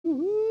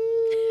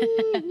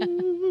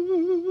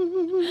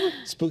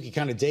Spooky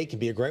kind of date can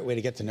be a great way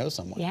to get to know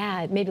someone.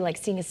 Yeah, maybe like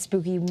seeing a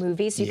spooky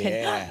movie so you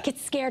can get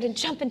scared and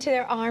jump into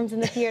their arms in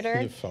the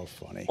theater. You're so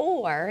funny.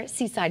 Or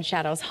Seaside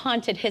Shadows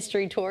Haunted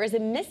History Tours.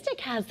 And Mystic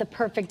has the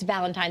perfect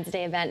Valentine's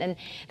Day event, and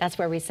that's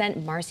where we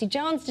sent Marcy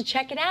Jones to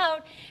check it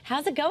out.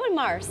 How's it going,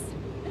 Mars?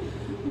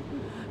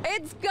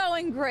 It's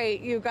going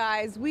great, you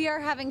guys. We are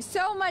having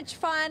so much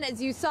fun,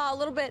 as you saw a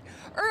little bit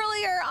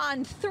earlier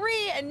on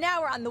 3, and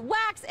now we're on the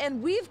wax,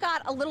 and we've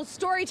got a little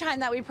story time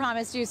that we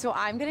promised you, so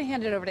I'm going to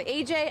hand it over to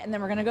AJ, and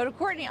then we're going to go to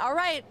Courtney. All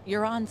right,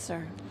 you're on,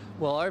 sir.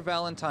 Well, our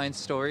Valentine's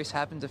stories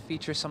happen to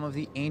feature some of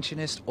the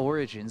ancientest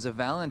origins of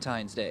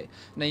Valentine's Day.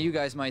 Now, you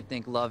guys might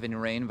think love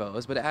and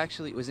rainbows, but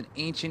actually it was an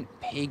ancient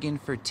pagan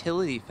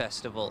fertility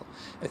festival.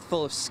 It's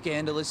full of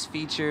scandalous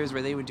features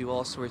where they would do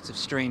all sorts of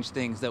strange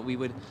things that we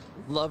would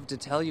love to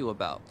tell you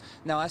about.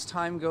 Now, as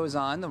time goes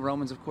on, the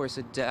Romans, of course,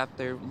 adapt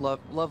their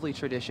lovely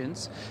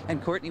traditions,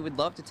 and Courtney would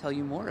love to tell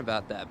you more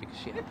about that because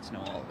she happens to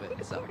know all of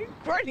it. So.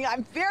 Courtney,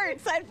 I'm very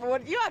excited for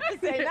what you have to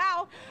say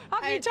now.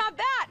 How can you top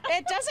that?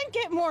 It doesn't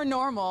get more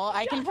normal,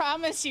 I can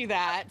promise you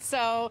that.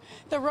 So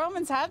the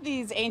Romans have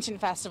these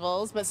ancient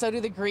festivals, but so do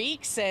the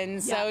Greeks,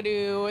 and so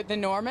do the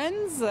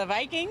Normans, the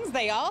Vikings.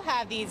 They all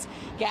have these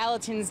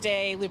Valentine's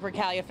Day,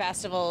 Lupercalia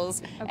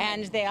festivals,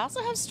 and they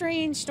also have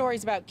strange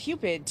stories about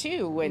Cupid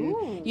too, and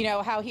you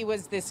know how he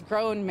was this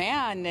grown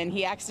man and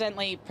he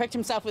accidentally pricked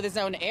himself with his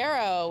own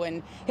arrow,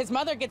 and his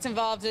mother gets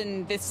involved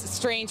in this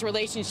strange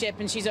relationship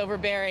and she's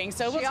overbearing.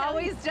 So she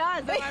always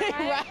does, am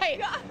I right?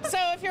 Right. So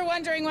if you're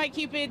wondering why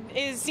Cupid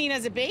is seen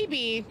as a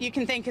baby, you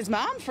can thank his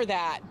mom for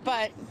that.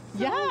 But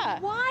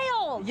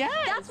wild. Yes.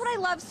 That's what I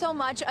love so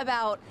much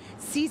about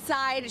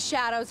Seaside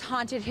Shadows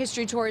Haunted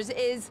History Tours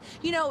is,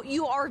 you know,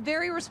 you are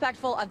very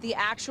respectful of the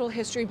actual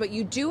history, but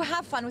you do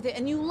have fun with it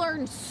and you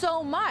learn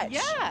so much.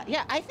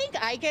 Yeah. I think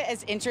I get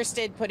as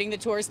interested putting the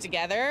tours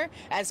together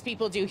as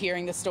people do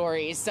hearing the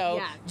stories.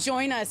 So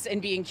join us in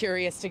being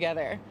curious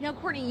together. Now,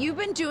 Courtney, you've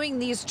been doing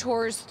these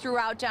tours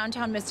throughout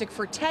downtown Mystic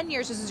for 10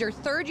 years. This is your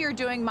 3rd year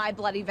doing My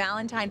Bloody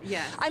Valentine.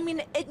 Yes. I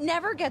mean, it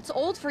never gets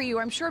old for you,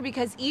 I'm sure,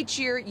 because each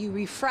year you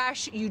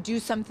refresh, you do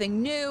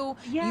something new,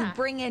 you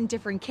bring in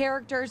different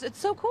characters. It's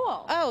so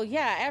cool. Oh,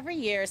 yeah. Every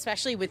year,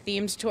 especially with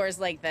themed tours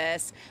like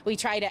this, we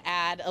try to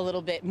add a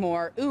little bit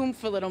more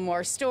oomph, a little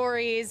more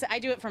stories. I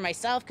do it for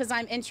myself because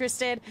I'm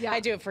interested. I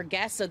do it for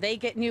guests so they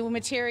get new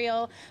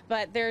material.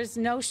 But there's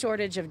no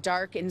shortage of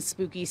dark and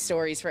spooky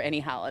stories for any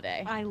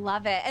holiday. I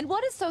love it. And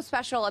what is so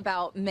special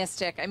about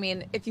Mystic? I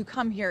mean, if you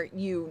come here,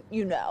 you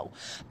know.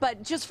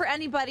 But just for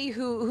anybody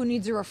who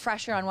needs a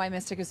refresher on why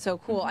Mystic is so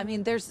cool, I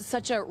mean, there's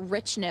such a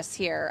richness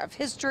here of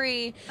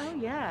history.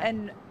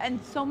 And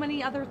so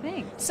many other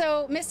things.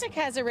 So Mystic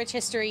has a rich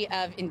history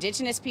of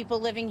indigenous people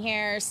living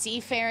here,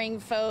 seafaring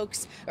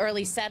folks,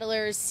 early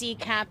settlers, sea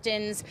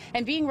captains,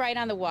 and being right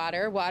on the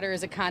water. Water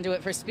is a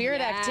conduit for spirit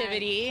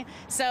activity.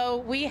 So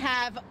we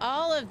have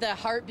all of the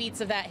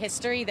heartbeats of that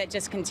history that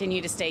just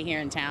continue to stay here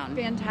in town.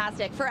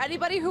 Fantastic. For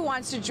anybody who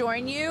wants to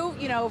join you,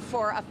 you know,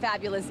 for a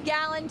fabulous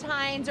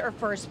Valentine's or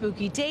for a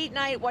spooky date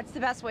night, what's the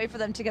best way for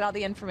them to get all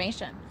the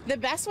information? The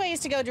best way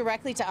is to go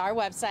directly to our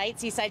website,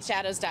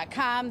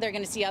 seasideshadows.com. They're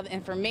going to see all the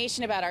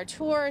information about our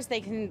tours. They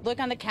can look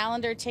on the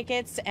calendar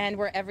tickets, and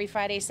we're every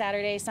Friday,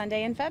 Saturday,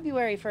 Sunday in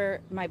February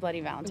for My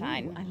Bloody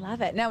Valentine. Ooh, I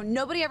love it. Now,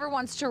 nobody ever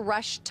wants to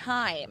rush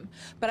time,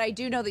 but I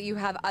do know that you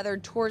have other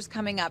tours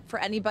coming up for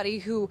anybody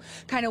who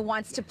kind of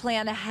wants to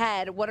plan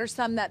ahead. What are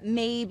some that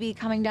may be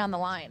coming down the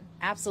line?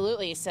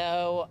 Absolutely.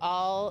 So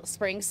all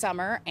spring,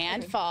 summer,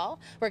 and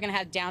fall, we're going to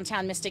have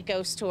downtown Mystic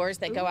Ghost tours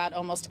that go out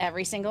almost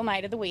every single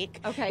night of the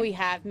week. We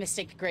have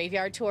Mystic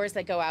Graveyard tours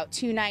that go out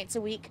 2 nights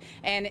a week.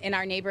 And in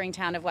our neighboring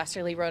town of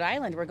Westerly, Rhode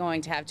Island, we're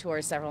going to have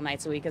tours several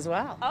nights a week as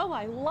well. Oh,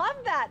 I love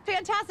that.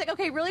 Fantastic.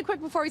 Okay, really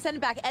quick before we send it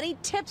back, any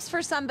tips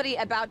for somebody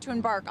about to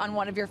embark on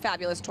one of your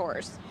fabulous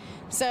tours?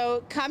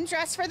 So come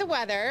dressed for the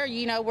weather.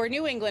 You know, we're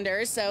New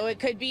Englanders, so it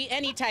could be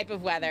any type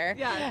of weather.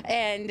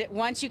 And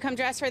once you come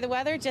dressed for the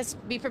weather, just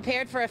be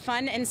prepared for a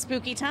fun and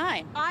spooky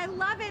time. I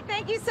love it.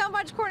 Thank you so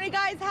much, Courtney.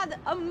 Guys, had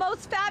a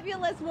most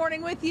fabulous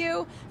morning with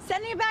you.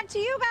 Sending it back to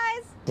you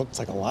guys. Looks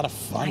like a lot of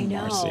fun, I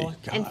know. Marcy.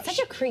 And such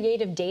a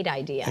creative date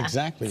idea.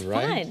 Exactly, it's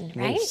right? Fun,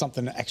 right?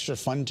 Something extra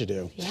fun to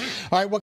do. Yeah. All right.